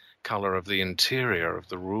white color of the interior of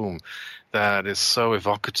the room that is so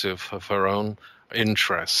evocative of her own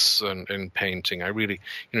interests in painting.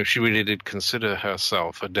 She really did consider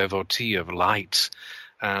herself a devotee of light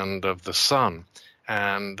and of the sun,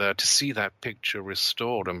 and to see that picture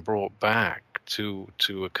restored and brought back to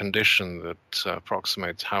a condition that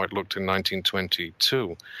approximates how it looked in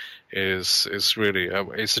 1922 is really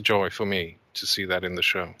it's a joy for me to see that in the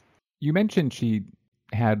show. You mentioned she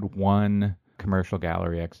had one commercial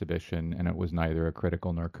gallery exhibition, and it was neither a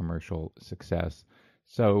critical nor commercial success.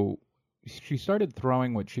 So she started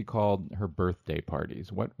throwing what she called her birthday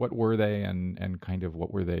parties. What were they, and kind of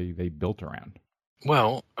what were they built around?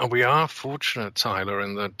 Well, we are fortunate, Tyler,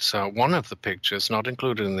 in that one of the pictures, not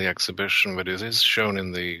included in the exhibition, but it is shown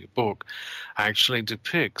in the book, actually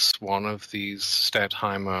depicts one of these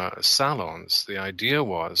Stettheimer salons. The idea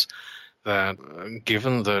was that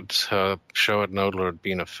given that her show at Knoedler had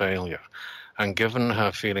been a failure, and given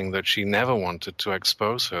her feeling that she never wanted to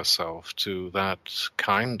expose herself to that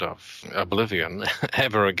kind of oblivion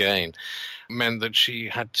ever again, meant that she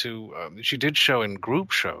had to, she did show in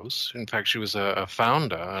group shows. In fact, she was a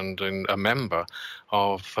founder and a member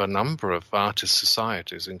of a number of artist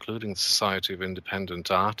societies, including the Society of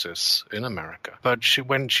Independent Artists in America. But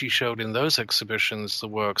when she showed in those exhibitions, the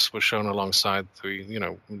works were shown alongside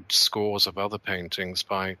the, scores of other paintings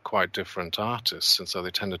by quite different artists, and so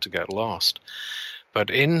they tended to get lost. But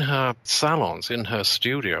in her salons, in her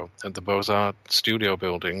studio, at the Beaux-Arts studio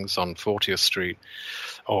buildings on 40th Street,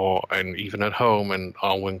 and even at home in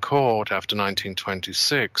Alwyn Court after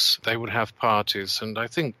 1926, they would have parties. And I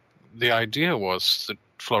think the idea was that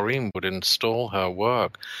Florine would install her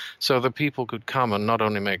work so that people could come and not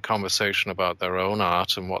only make conversation about their own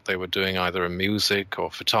art and what they were doing either in music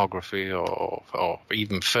or photography or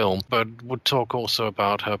even film, but would talk also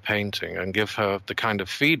about her painting and give her the kind of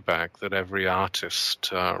feedback that every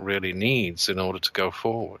artist really needs in order to go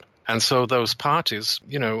forward. And so those parties,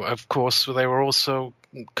 of course, they were also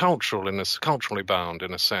culturally bound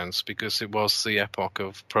in a sense, because it was the epoch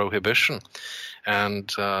of prohibition.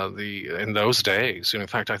 And in those days, in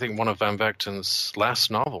fact, I think one of Van Vechten's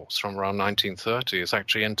last novels from around 1930 is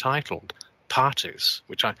actually entitled Parties,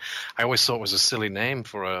 which I always thought was a silly name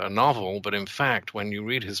for a novel, but in fact, when you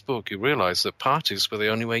read his book, you realize that parties were the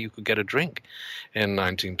only way you could get a drink in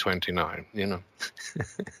 1929,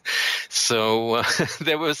 So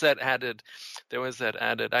there was that added,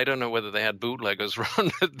 I don't know whether they had bootleggers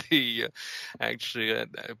run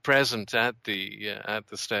present at the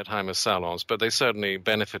Stettheimer salons, but they certainly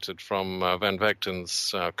benefited from Van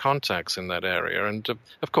Vechten's contacts in that area. And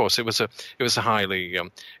of course, it was a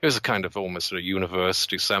kind of almost a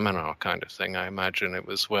university seminar kind of thing. I imagine it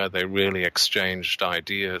was where they really exchanged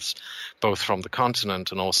ideas, both from the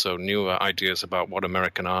continent and also newer ideas about what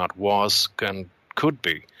American art was and could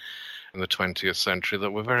be in the 20th century that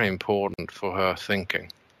were very important for her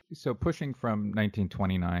thinking. So pushing from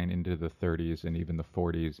 1929 into the 30s and even the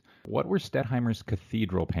 40s, what were Stettheimer's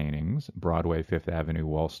cathedral paintings, Broadway, Fifth Avenue,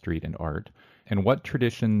 Wall Street, and art, and what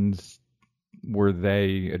traditions were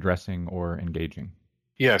they addressing or engaging?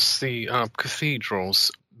 Yes, the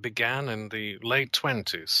cathedrals began in the late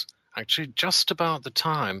 20s, actually just about the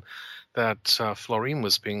time that Florine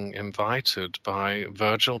was being invited by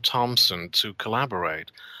Virgil Thomson to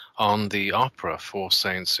collaborate on the opera Four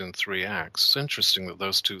Saints in Three Acts. It's interesting that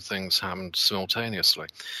those two things happened simultaneously.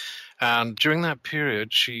 And during that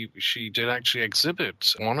period, she did actually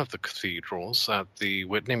exhibit one of the cathedrals at the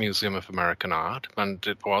Whitney Museum of American Art, and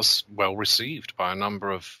it was well received by a number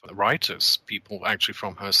of writers, people actually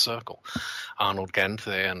from her circle. Arnold Genthe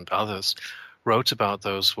and others wrote about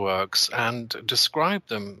those works and described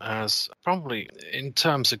them as probably in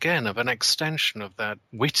terms, again, of an extension of that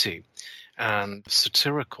witty and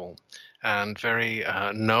satirical and very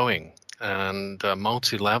knowing and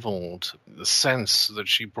multi-leveled sense that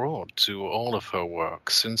she brought to all of her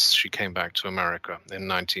work since she came back to America in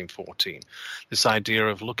 1914. This idea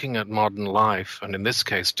of looking at modern life, and in this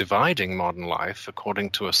case dividing modern life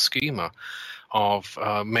according to a schema of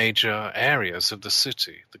major areas of the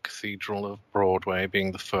city, the Cathedral of Broadway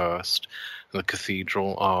being the first, the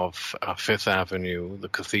Cathedral of Fifth Avenue, the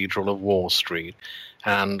Cathedral of Wall Street,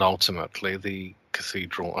 and ultimately the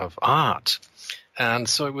Cathedral of Art. And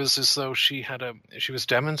so it was as though she was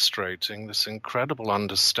demonstrating this incredible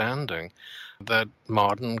understanding that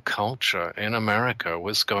modern culture in America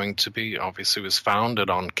was going to be, obviously was founded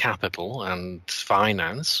on capital and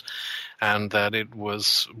finance, and that it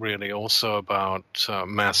was really also about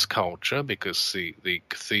mass culture, because the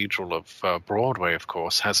Cathedral of Broadway, of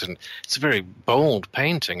course, it's a very bold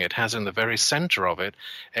painting. It has in the very center of it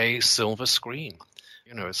a silver screen.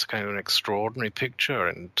 It's kind of an extraordinary picture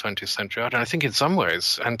in 20th century art, and I think in some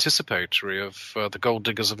ways anticipatory of the Gold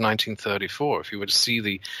Diggers of 1934. If you were to see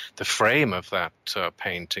the frame of that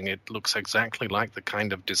painting, it looks exactly like the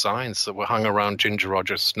kind of designs that were hung around Ginger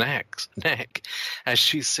Rogers' neck as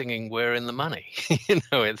she's singing "We're in the Money."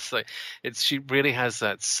 She really has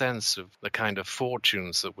that sense of the kind of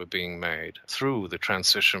fortunes that were being made through the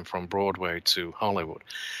transition from Broadway to Hollywood.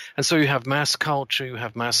 And so you have mass culture, you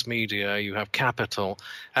have mass media, you have capital,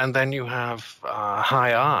 and then you have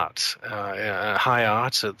high art. High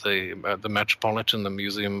art at the Metropolitan, the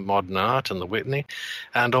Museum of Modern Art, and the Whitney,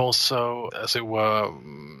 and also, as it were,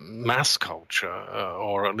 mass culture,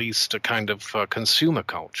 or at least a kind of consumer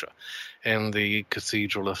culture in the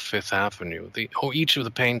Cathedral of Fifth Avenue. Each of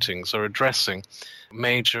the paintings are addressing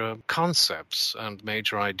major concepts and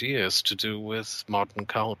major ideas to do with modern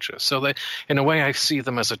culture. So in a way, I see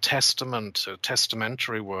them as a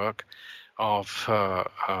testamentary work of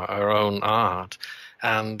her own art,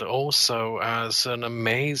 and also as an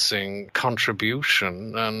amazing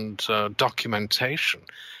contribution and documentation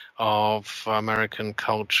of American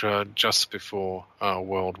culture just before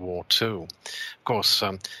World War II. Of course,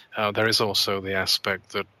 there is also the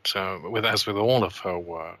aspect that, as with all of her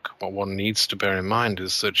work, what one needs to bear in mind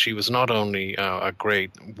is that she was not only a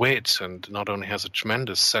great wit and not only has a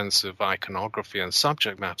tremendous sense of iconography and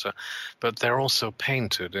subject matter, but they're also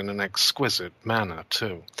painted in an exquisite manner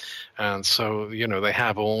too. And so, they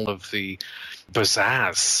have all of the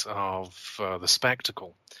pizzazz of the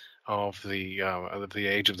spectacle of the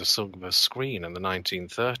age of the silver screen in the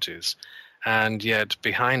 1930s. And yet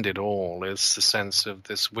behind it all is the sense of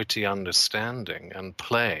this witty understanding and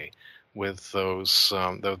play with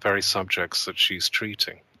the very subjects that she's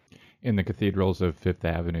treating. In the cathedrals of Fifth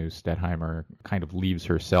Avenue, Stettheimer kind of leaves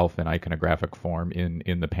herself in iconographic form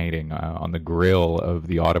in the painting. On the grille of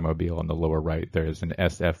the automobile on the lower right, there's an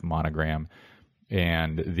SF monogram,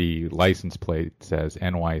 and the license plate says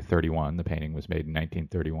NY31. The painting was made in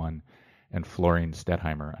 1931, and Florine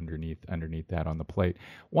Stettheimer underneath that on the plate.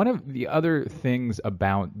 One of the other things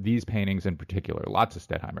about these paintings in particular, lots of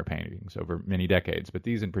Stettheimer paintings over many decades, but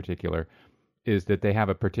these in particular, is that they have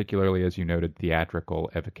a particularly, as you noted,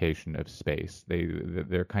 theatrical evocation of space.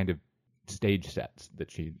 They're kind of stage sets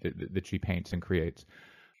that she paints and creates.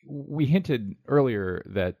 We hinted earlier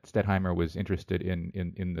that Stettheimer was interested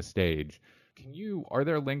in the stage. Are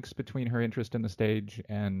there links between her interest in the stage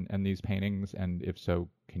and these paintings? And if so,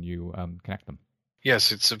 can you connect them?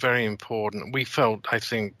 Yes, it's a very important. We felt, I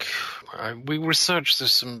think, we researched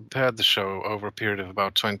this and prepared the show over a period of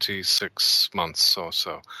about 26 months or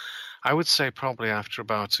so. I would say probably after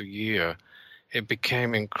about a year, it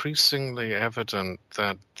became increasingly evident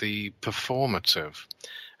that the performative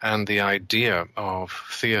and the idea of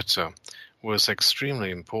theater was extremely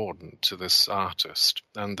important to this artist,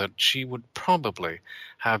 and that she would probably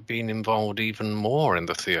have been involved even more in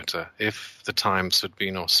the theater if the times had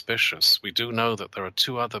been auspicious. We do know that there are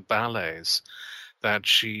two other ballets that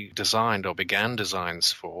she designed or began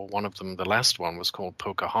designs for. One of them, the last one, was called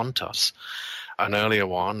Pocahontas. An earlier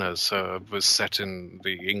one was set in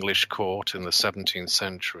the English court in the 17th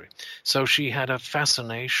century. So she had a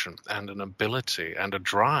fascination and an ability and a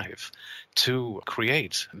drive to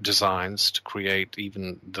create designs, to create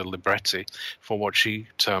even the libretti for what she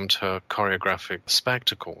termed her choreographic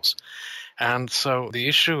spectacles. And so the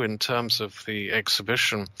issue in terms of the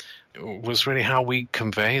exhibition was really how we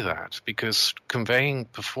convey that, because conveying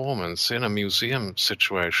performance in a museum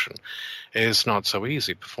situation is not so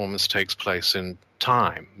easy. Performance takes place in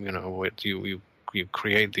time. You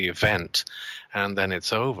create the event and then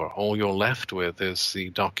it's over. All you're left with is the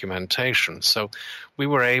documentation. So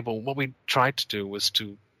what we tried to do was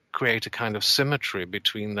to create a kind of symmetry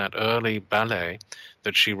between that early ballet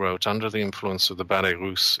that she wrote under the influence of the Ballet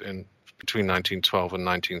Russe between 1912 and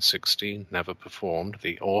 1916, never performed,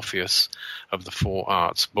 the Orpheus of the Four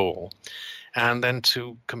Arts Ball, and then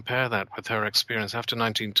to compare that with her experience after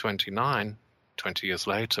 1929, 20 years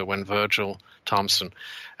later, when Virgil Thomson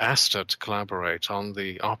asked her to collaborate on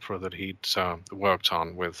the opera that he'd worked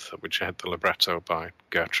on, which had the libretto by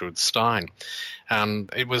Gertrude Stein.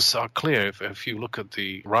 And it was clear, if you look at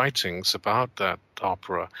the writings about that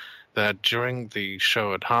opera, that during the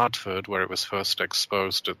show at Hartford, where it was first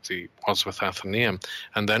exposed at the Wadsworth Athenaeum,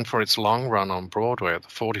 and then for its long run on Broadway at the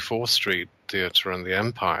 44th Street Theatre and the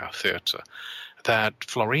Empire Theatre, that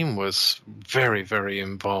Florine was very, very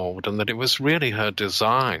involved, and that it was really her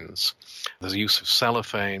designs, the use of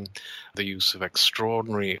cellophane, the use of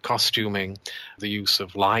extraordinary costuming, the use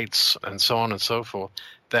of lights, and so on and so forth,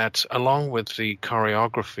 that along with the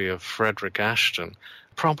choreography of Frederick Ashton,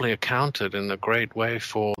 probably accounted in a great way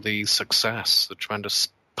for the success, the tremendous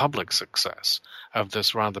public success of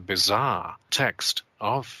this rather bizarre text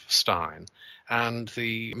of Stein and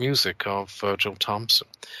the music of Virgil Thomson.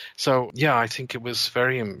 So, yeah, I think it was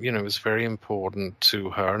very important to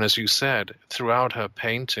her. And as you said, throughout her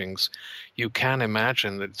paintings, you can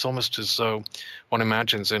imagine that it's almost as though one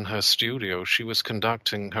imagines in her studio she was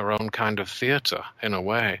conducting her own kind of theater, in a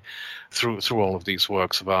way, through all of these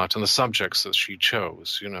works of art and the subjects that she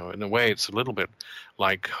chose. In a way, it's a little bit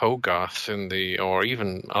like Hogarth or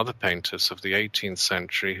even other painters of the 18th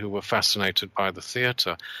century who were fascinated by the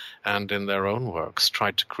theater and in their own works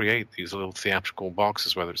tried to create these little theatrical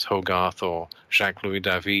boxes, whether it's Hogarth or Jacques-Louis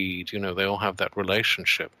David. They all have that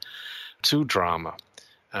relationship to drama.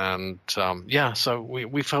 And so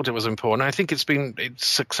we felt it was important. I think it's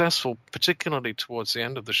successful, particularly towards the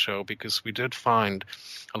end of the show, because we did find,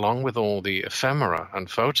 along with all the ephemera and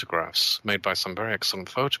photographs made by some very excellent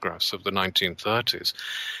photographs of the 1930s,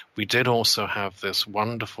 we did also have this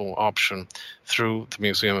wonderful option through the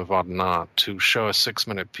Museum of Modern Art to show a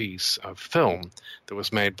 6-minute piece of film that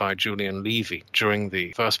was made by Julian Levy during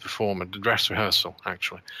the first performance, the dress rehearsal,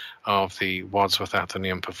 actually, of the Wadsworth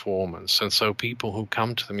Athenaeum performance. And so people who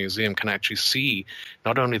come to the museum can actually see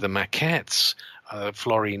not only the maquettes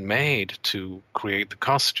Florine made to create the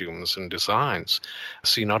costumes and designs,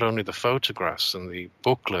 see not only the photographs and the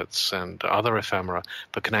booklets and other ephemera,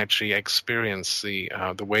 but can actually experience the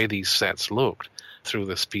way these sets looked through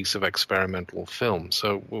this piece of experimental film.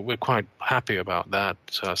 So we're quite happy about that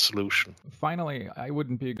solution. Finally, I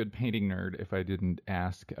wouldn't be a good painting nerd if I didn't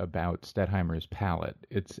ask about Stettheimer's palette.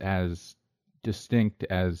 It's as distinct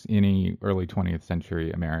as any early 20th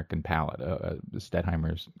century American palette.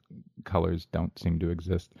 Stettheimer's colors don't seem to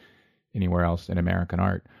exist anywhere else in American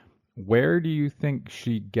art. Where do you think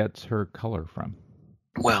she gets her color from?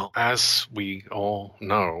 Well, as we all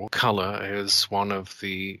know, color is one of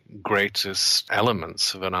the greatest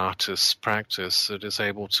elements of an artist's practice that is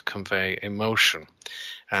able to convey emotion.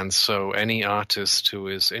 And so any artist who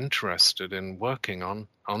is interested in working on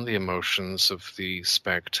the emotions of the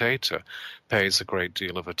spectator pays a great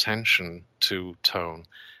deal of attention to tone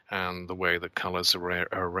and the way that colors are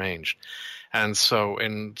arranged. And so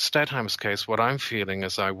in Stettheimer's case, what I'm feeling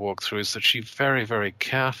as I walk through is that she very, very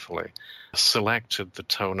carefully selected the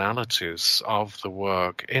tonalities of the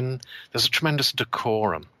work. There's a tremendous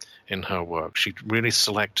decorum in her work. She really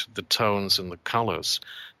selected the tones and the colors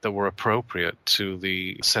that were appropriate to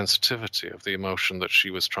the sensitivity of the emotion that she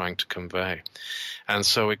was trying to convey. And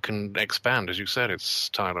so it can expand, as you said,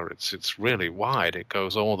 it's really wide. It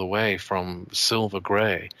goes all the way from silver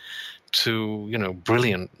gray to,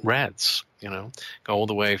 brilliant reds, all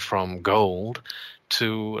the way from gold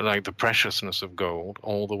to like the preciousness of gold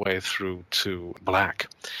all the way through to black.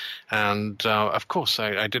 And of course,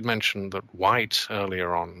 I did mention that white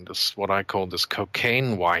earlier on, what I call this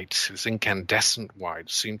cocaine white, this incandescent white,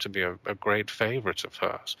 seemed to be a great favorite of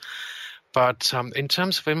hers. But in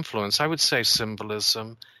terms of influence, I would say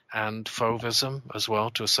symbolism and fauvism as well,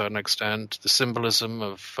 to a certain extent. The symbolism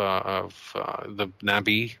of the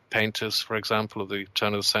Nabi painters, for example, of the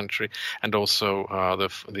turn of the century, and also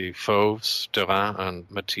the fauves, Derain and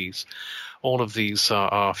Matisse. All of these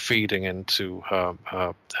are feeding into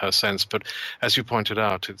her sense. But as you pointed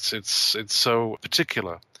out, it's so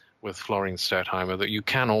particular with Florine Stettheimer that you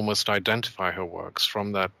can almost identify her works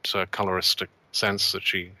from that coloristic sense that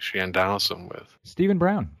she endows them with. Stephen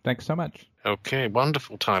Brown, thanks so much. Okay,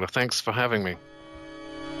 wonderful, Tyler. Thanks for having me.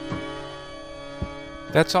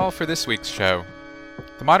 That's all for this week's show.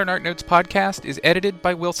 The Modern Art Notes podcast is edited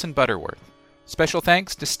by Wilson Butterworth. Special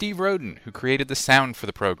thanks to Steve Roden, who created the sound for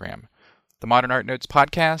the program. The Modern Art Notes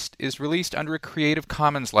podcast is released under a Creative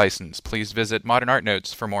Commons license. Please visit Modern Art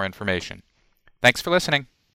Notes for more information. Thanks for listening.